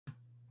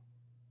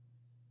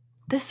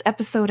This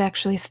episode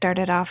actually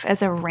started off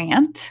as a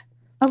rant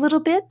a little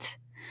bit,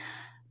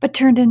 but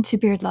turned into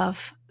Beard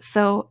Love.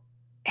 So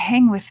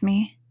hang with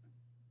me.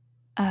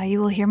 You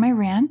will hear my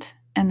rant,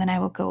 and then I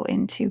will go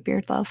into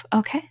Beard Love.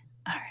 Okay?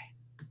 All right.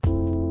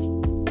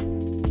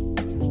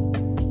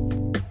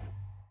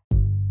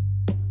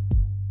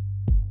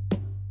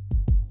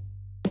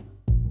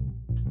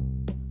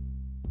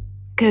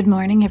 Good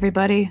morning,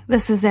 everybody.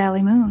 This is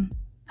Allie Moon.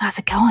 How's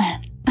it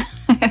going?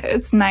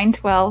 It's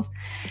 9:12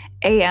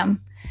 a.m.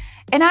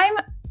 And I'm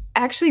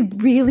actually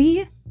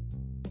really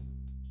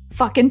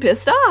fucking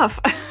pissed off.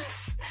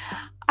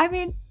 I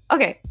mean,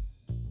 okay.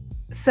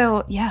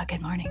 So, yeah,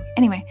 good morning.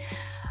 Anyway,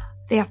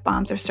 the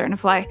F-bombs are starting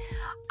to fly.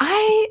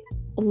 I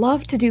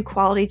love to do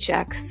quality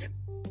checks.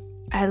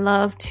 I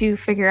love to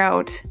figure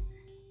out,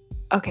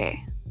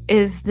 okay,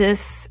 is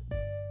this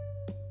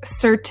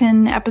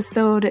certain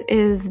episode,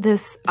 is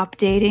this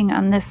updating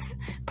on this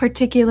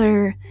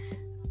particular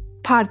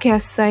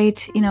podcast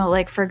site? You know,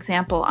 like, for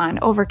example, on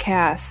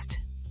Overcast,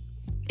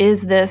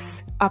 is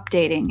this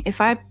updating? If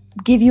I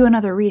give you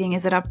another reading,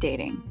 is it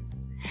updating?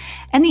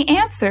 And the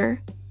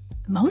answer,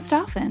 most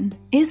often,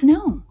 is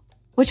no,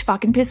 which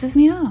fucking pisses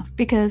me off,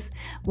 because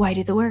why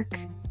do the work?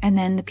 And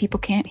then the people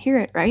can't hear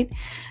it, right?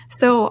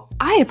 So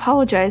I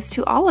apologize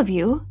to all of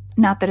you.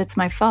 Not that it's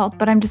my fault,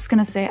 but I'm just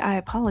going to say I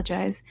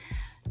apologize.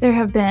 There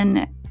have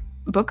been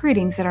book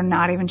readings that are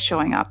not even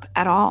showing up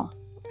at all.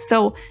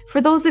 So for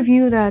those of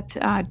you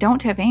that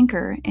don't have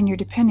Anchor and you're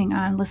depending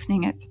on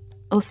listening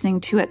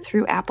to it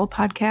through Apple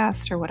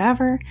Podcast or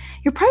whatever,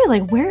 you're probably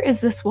like, where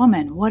is this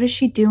woman? What is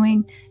she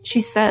doing?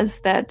 She says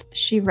that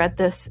she read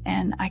this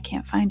and I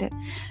can't find it.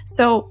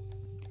 So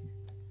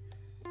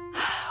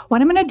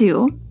what I'm going to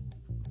do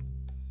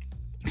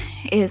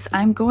is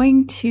I'm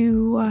going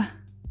to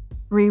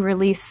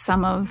re-release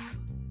some of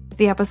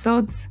the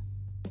episodes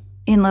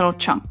in little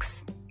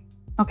chunks.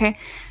 Okay?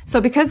 So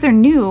because they're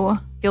new,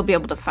 you'll be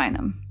able to find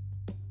them,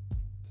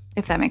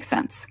 if that makes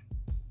sense.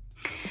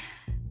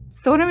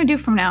 So what I'm going to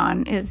do from now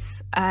on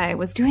is, I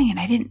was doing it,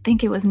 I didn't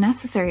think it was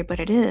necessary, but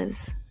it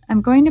is. I'm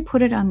going to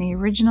put it on the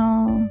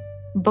original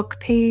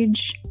book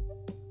page,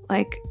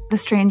 like The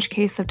Strange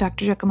Case of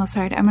Dr. Jekyll and Mr.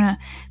 Hyde. I'm going to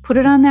put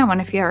it on that one.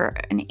 If you're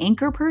an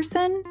Anchor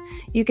person,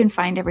 you can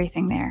find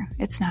everything there.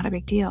 It's not a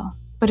big deal.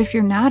 But if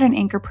you're not an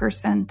Anchor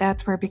person,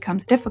 that's where it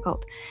becomes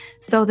difficult.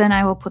 So then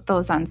I will put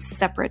those on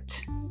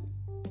separate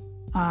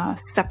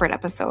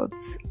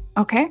episodes.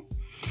 Okay?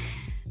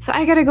 So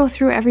I got to go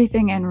through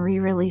everything and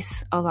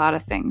re-release a lot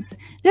of things.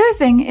 The other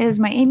thing is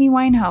my Amy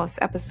Winehouse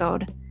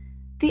episode.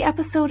 The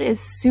episode is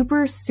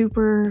super,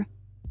 super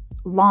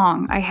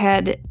long. I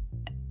had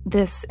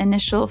this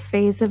initial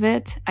phase of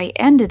it. I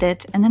ended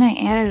it, and then I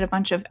added a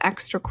bunch of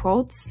extra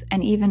quotes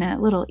and even a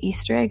little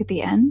Easter egg at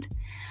the end.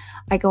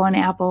 I go on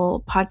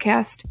Apple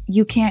Podcast.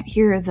 You can't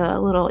hear the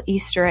little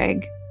Easter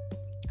egg,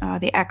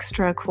 the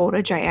extra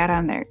quotage I add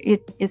on there.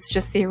 It's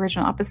just the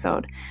original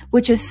episode,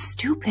 which is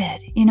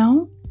stupid, you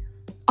know?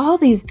 All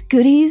these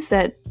goodies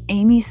that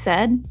Amy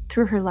said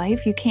through her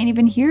life, you can't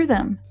even hear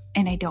them.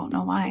 And I don't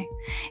know why.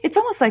 It's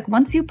almost like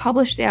once you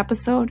publish the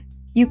episode,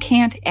 you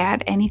can't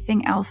add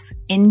anything else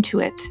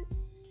into it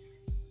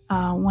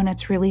when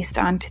it's released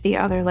onto the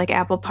other, like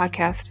Apple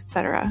Podcast,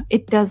 etc.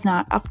 It does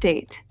not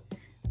update,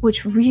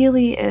 which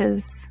really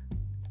is,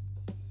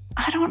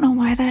 I don't know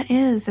why that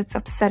is. It's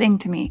upsetting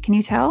to me. Can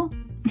you tell?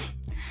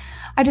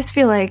 I just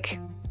feel like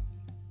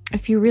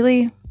if you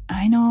really,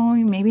 I know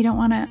you maybe don't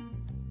want to,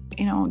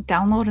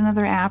 download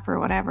another app or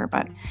whatever,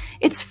 but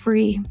it's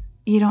free.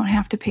 You don't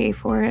have to pay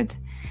for it.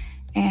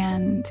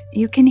 And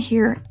you can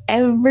hear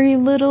every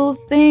little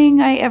thing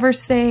I ever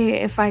say.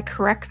 If I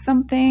correct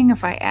something,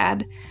 if I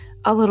add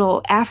a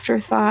little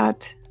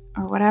afterthought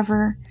or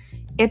whatever,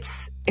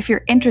 if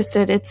you're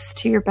interested, it's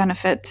to your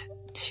benefit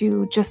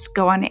to just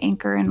go on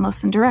Anchor and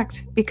listen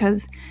direct.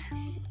 Because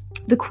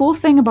the cool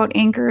thing about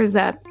Anchor is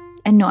that,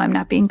 and no, I'm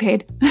not being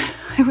paid. I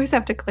always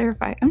have to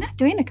clarify. I'm not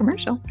doing a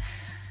commercial.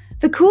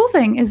 The cool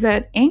thing is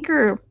that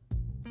Anchor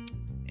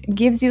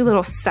gives you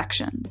little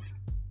sections,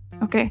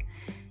 okay?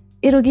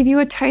 It'll give you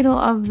a title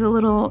of the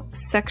little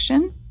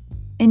section,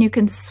 and you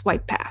can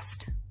swipe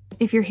past.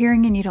 If you're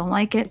hearing and you don't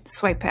like it,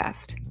 swipe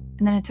past.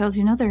 And then it tells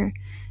you another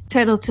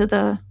title to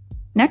the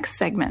next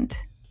segment.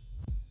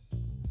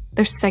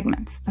 There's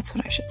segments, that's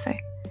what I should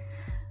say.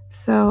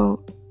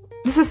 So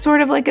this is sort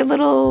of like a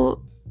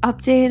little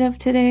update of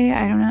today.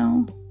 I don't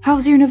know.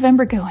 How's your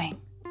November going?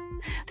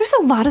 There's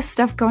a lot of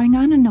stuff going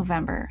on in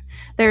November.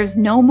 There's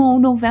No-Mo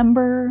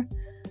November.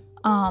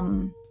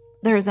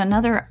 There's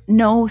another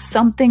No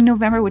Something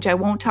November, which I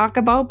won't talk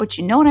about, but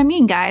you know what I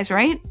mean, guys,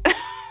 right?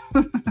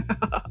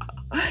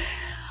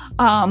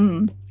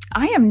 I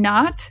am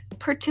not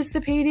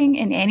participating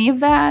in any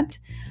of that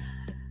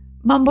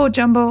mumbo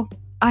jumbo.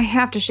 I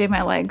have to shave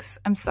my legs.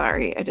 I'm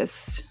sorry.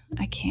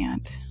 I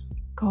can't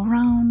go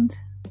around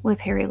with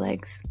hairy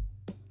legs.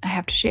 I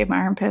have to shave my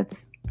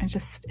armpits.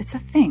 It's a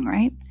thing,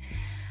 right?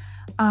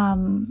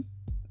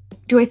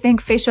 Do I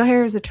think facial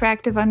hair is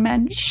attractive on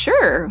men?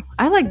 Sure.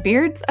 I like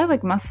beards. I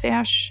like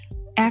mustache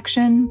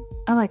action.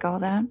 I like all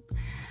that.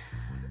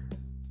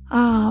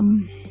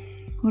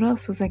 What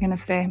else was I going to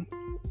say?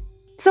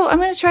 So I'm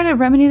going to try to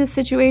remedy the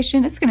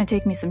situation. It's going to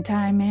take me some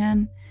time,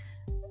 man.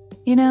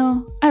 You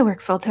know, I work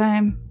full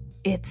time.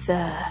 This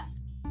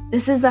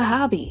is a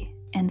hobby.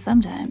 And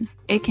sometimes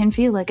it can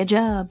feel like a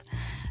job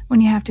when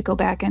you have to go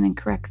back in and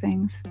correct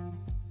things.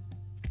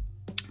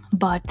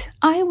 But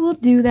I will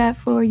do that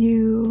for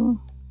you.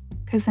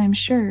 Because I'm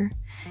sure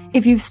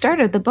if you've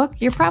started the book,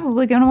 you're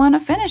probably going to want to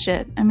finish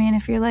it. I mean,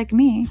 if you're like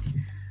me,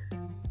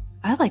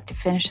 I like to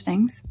finish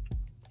things.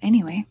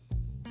 Anyway,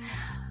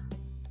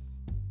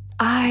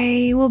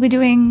 I will be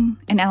doing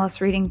an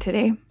Alice reading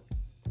today.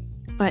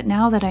 But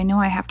now that I know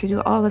I have to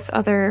do all this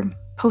other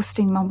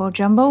posting mumbo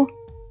jumbo,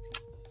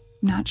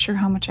 not sure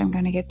how much I'm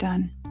going to get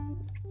done.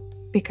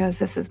 Because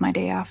this is my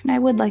day off and I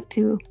would like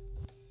to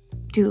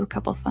do a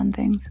couple fun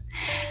things.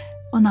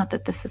 Well, not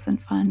that this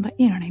isn't fun, but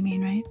you know what I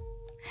mean, right?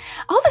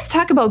 All this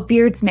talk about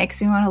beards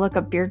makes me want to look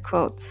up beard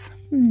quotes.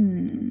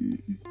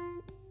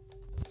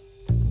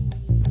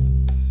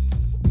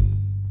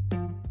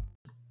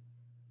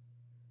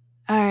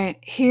 All right,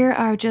 here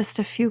are just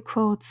a few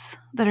quotes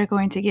that are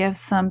going to give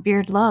some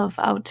beard love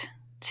out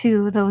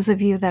to those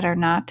of you that are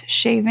not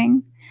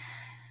shaving.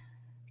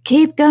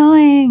 Keep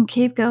going,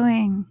 keep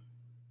going.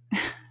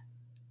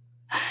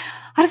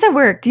 How does that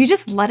work? Do you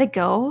just let it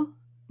go?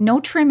 No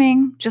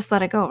trimming, just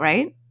let it go,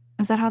 right?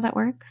 Is that how that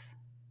works?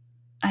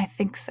 I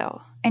think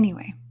so.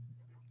 Anyway,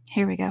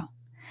 here we go.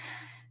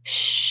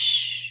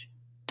 Shh,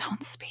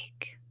 don't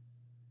speak.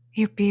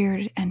 Your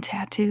beard and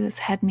tattoos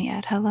had me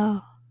at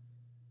hello.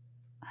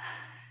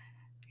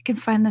 You can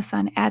find this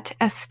on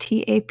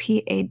 @STAPAW.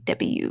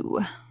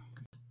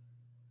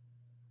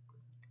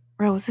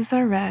 Roses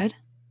are red.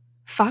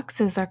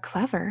 Foxes are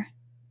clever.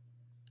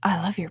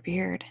 I love your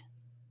beard.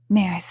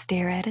 May I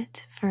stare at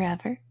it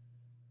forever?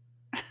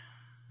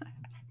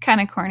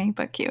 Kind of corny,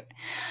 but cute.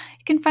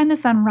 You can find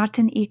this on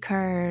Rotten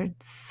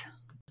eCards.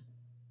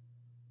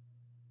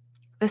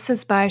 This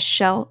is by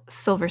Shel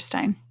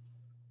Silverstein.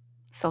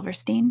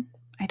 Silverstein?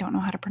 I don't know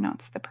how to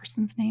pronounce the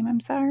person's name. I'm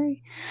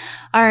sorry.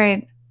 All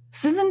right.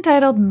 This is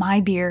entitled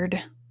My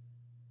Beard.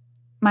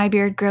 My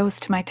beard grows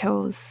to my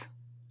toes.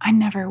 I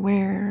never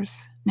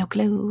wears no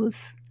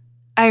clothes.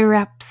 I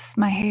wraps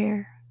my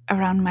hair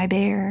around my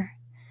bear.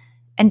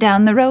 And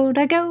down the road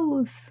I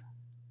goes.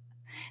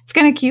 It's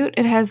kind of cute.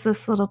 It has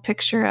this little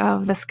picture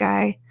of this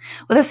guy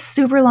with a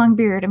super long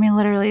beard. I mean,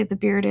 literally, the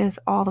beard is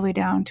all the way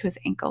down to his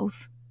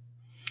ankles.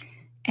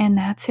 And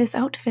that's his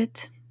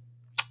outfit.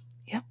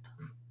 Yep.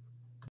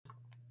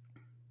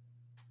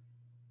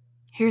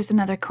 Here's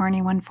another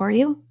corny one for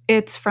you.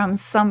 It's from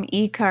Some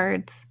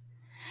eCards.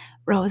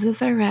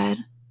 Roses are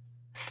red.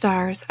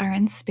 Stars are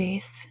in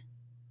space.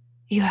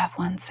 You have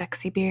one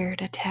sexy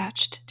beard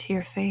attached to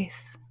your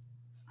face.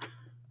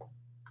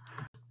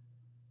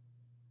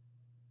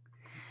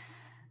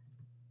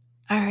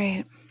 All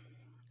right.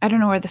 I don't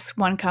know where this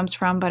one comes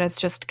from, but it's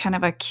just kind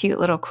of a cute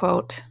little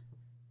quote.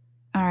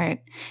 All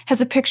right.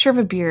 Has a picture of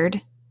a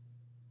beard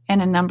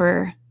and a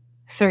number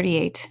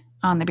 38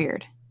 on the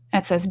beard.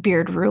 It says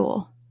beard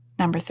rule,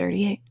 number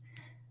 38.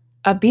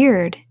 A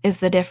beard is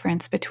the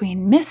difference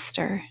between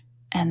Mr.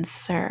 and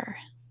Sir.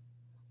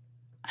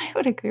 I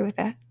would agree with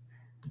that.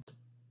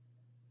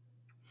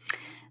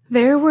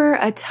 There were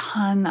a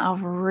ton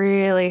of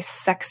really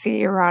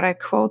sexy erotic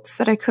quotes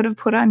that I could have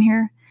put on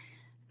here.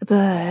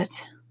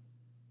 But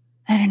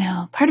I don't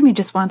know. Part of me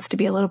just wants to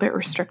be a little bit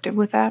restrictive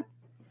with that.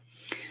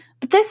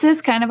 But this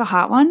is kind of a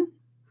hot one,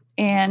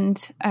 and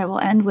I will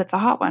end with the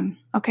hot one,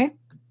 okay?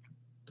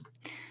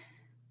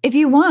 If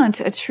you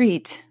want a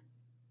treat,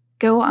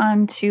 go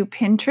on to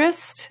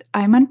Pinterest.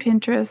 I'm on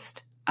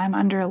Pinterest. I'm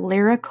under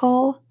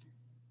Lyrical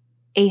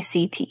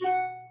ACT,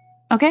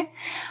 okay?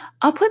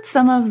 I'll put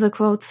some of the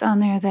quotes on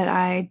there that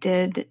I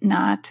did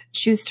not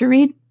choose to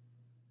read,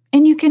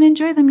 and you can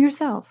enjoy them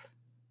yourself.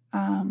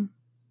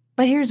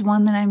 But here's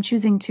one that I'm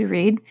choosing to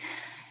read.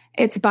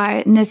 It's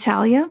by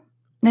Natalia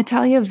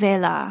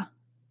Vela,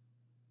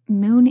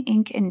 Moon,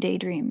 Ink, and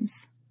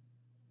Daydreams.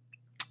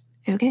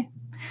 Okay,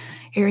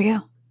 here we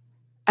go.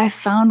 I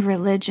found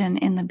religion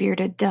in the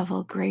bearded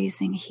devil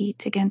grazing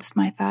heat against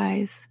my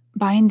thighs,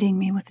 binding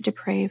me with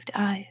depraved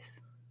eyes.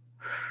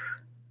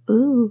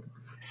 Ooh,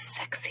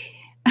 sexy.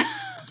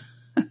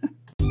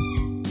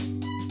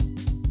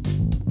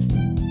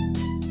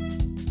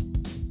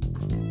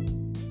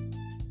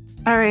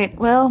 All right,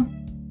 well,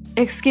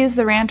 excuse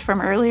the rant from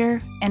earlier,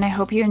 and I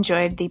hope you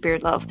enjoyed the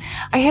beard love.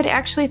 I had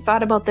actually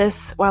thought about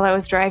this while I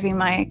was driving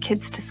my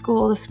kids to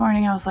school this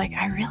morning. I was like,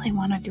 I really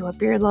want to do a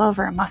beard love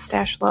or a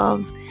mustache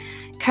love,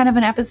 kind of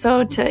an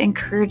episode to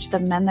encourage the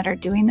men that are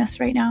doing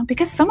this right now,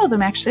 because some of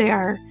them actually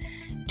are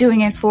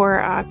doing it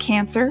for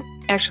cancer.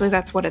 Actually,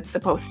 that's what it's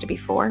supposed to be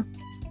for.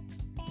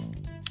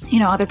 You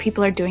know, other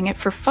people are doing it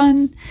for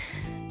fun.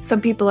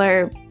 Some people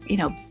are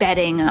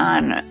betting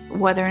on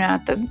whether or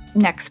not the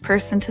next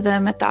person to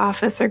them at the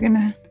office are going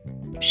to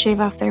shave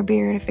off their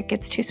beard if it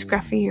gets too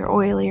scruffy or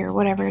oily or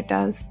whatever it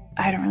does.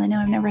 I don't really know.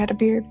 I've never had a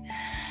beard.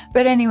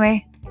 But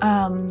anyway,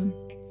 I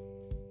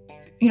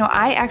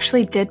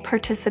actually did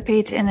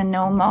participate in the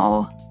No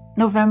Mo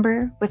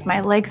November with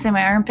my legs in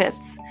my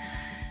armpits.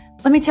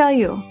 Let me tell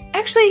you,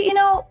 actually,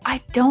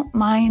 I don't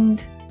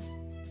mind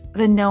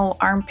the no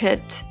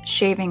armpit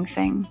shaving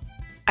thing.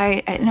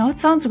 I know it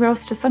sounds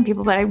gross to some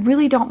people, but I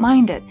really don't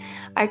mind it.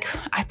 I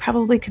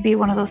probably could be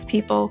one of those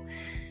people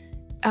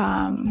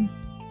on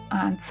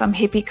some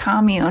hippie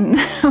commune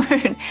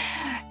where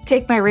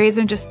take my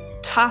razor and just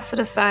toss it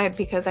aside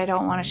because I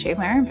don't want to shave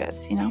my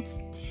armpits,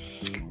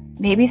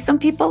 Maybe some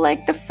people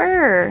like the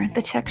fur,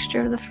 the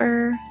texture of the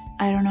fur.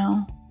 I don't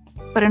know.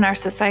 But in our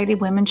society,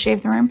 women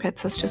shave their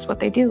armpits. That's just what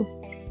they do.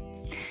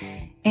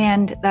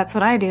 And that's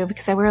what I do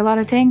because I wear a lot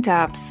of tank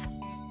tops,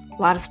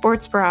 a lot of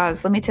sports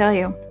bras. Let me tell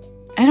you,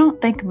 I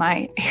don't think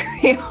my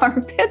hairy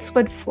armpits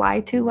would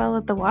fly too well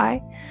at the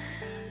Y.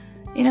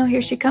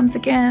 Here she comes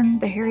again,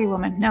 the hairy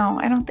woman. No,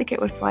 I don't think it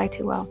would fly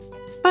too well.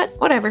 But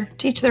whatever,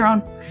 teach their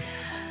own.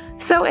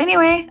 So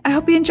anyway, I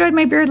hope you enjoyed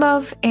my beard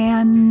love,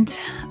 and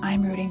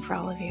I'm rooting for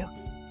all of you.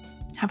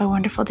 Have a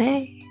wonderful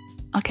day.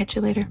 I'll catch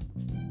you later.